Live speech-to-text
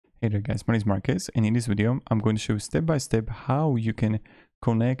Hey there guys, my name is Marcus, and in this video I'm going to show you step by step how you can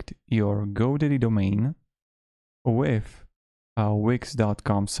connect your Godaddy domain with a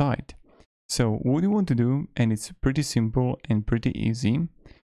Wix.com site. So what you want to do, and it's pretty simple and pretty easy.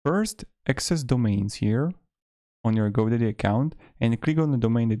 First, access domains here on your Godaddy account and click on the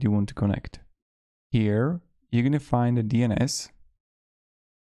domain that you want to connect. Here you're going to find the DNS,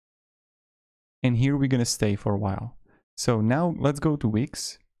 and here we're going to stay for a while. So now let's go to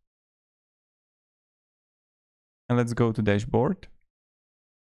Wix. And let's go to dashboard.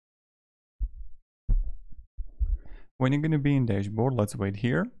 When you're going to be in dashboard, let's wait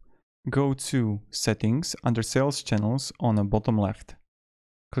here. Go to settings under sales channels on the bottom left.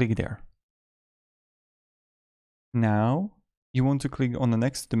 Click there. Now you want to click on the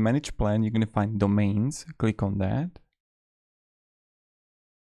next to manage plan. You're going to find domains. Click on that.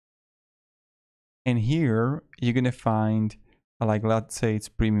 And here you're going to find, like, let's say it's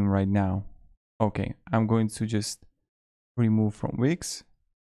premium right now. Okay, I'm going to just remove from Wix.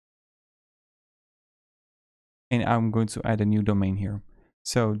 And I'm going to add a new domain here.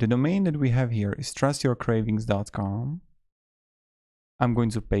 So the domain that we have here is trustyourcravings.com. I'm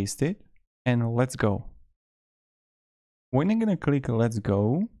going to paste it and let's go. When I'm going to click let's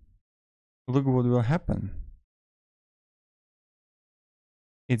go, look what will happen.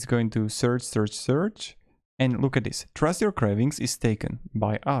 It's going to search. And look at this. Trust Your Cravings is taken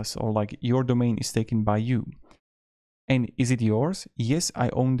by us, or like your domain is taken by you. And is it yours? Yes, I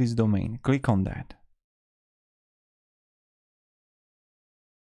own this domain. Click on that.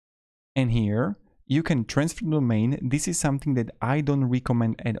 And here you can transfer the domain. This is something that I don't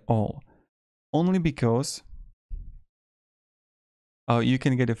recommend at all. Only because you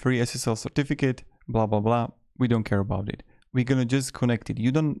can get a free SSL certificate, blah, blah, blah. We don't care about it. We're gonna just connect it.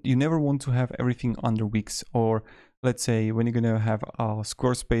 You never want to have everything under Wix, or let's say when you're gonna have a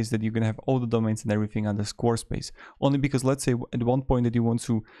Squarespace, that you're gonna have all the domains and everything under Squarespace. Only because let's say at one point that you want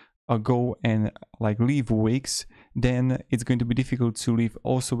to go and like leave Wix, then it's going to be difficult to leave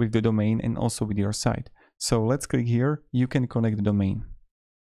also with the domain and also with your site. So let's click here. You can connect the domain.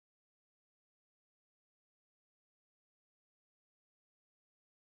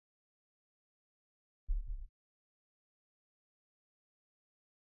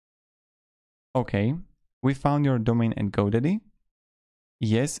 Okay, we found your domain at Godaddy.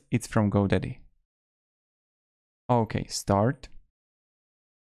 Yes, it's from Godaddy. Okay, start.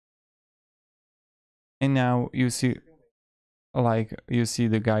 And now you see, like, you see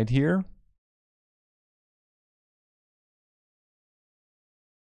the guide here.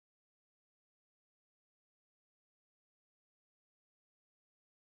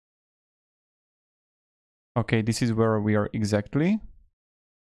 Okay, this is where we are exactly.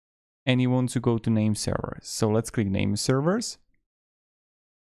 And you want to go to name servers. So let's click name servers.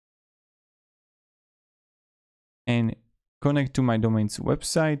 And connect to my domain's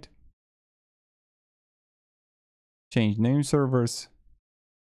website. Change name servers.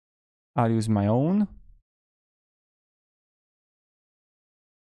 I'll use my own.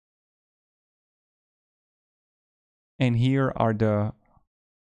 And here are the,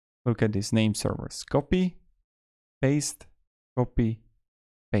 look at this, name servers. Copy, paste, copy,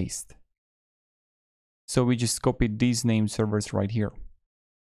 paste. So we just copied these name servers right here.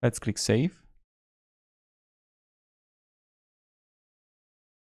 Let's click save.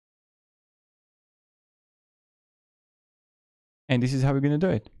 And this is how we're going to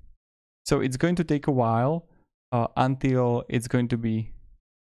do it. So it's going to take a while until it's going to be.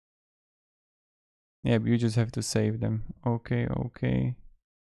 Yeah, but you just have to save them. Okay, okay.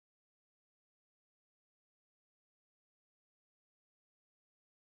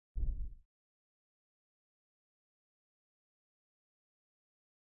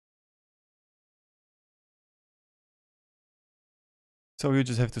 So you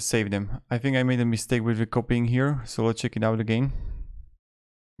just have to save them. I think I made a mistake with the copying here, so let's check it out again.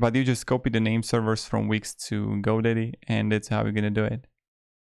 But you just copy the name servers from Wix to Godaddy, and that's how we're gonna do it.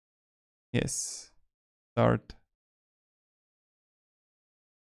 Yes. Start.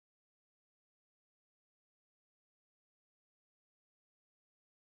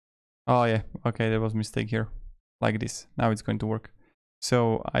 Oh yeah, okay, there was a mistake here. Like this. Now it's going to work.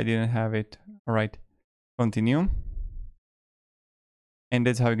 So I didn't have it. All right. Continue. And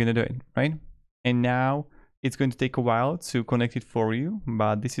that's how you're gonna do it, right? And now it's going to take a while to connect it for you,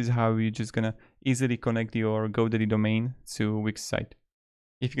 but this is how you're just gonna easily connect your Godaddy domain to Wix site.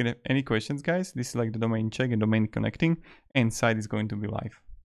 If you have any questions, guys, this is like the domain check and domain connecting, and site is going to be live.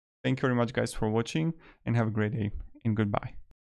 Thank you very much, guys, for watching, and have a great day, and goodbye.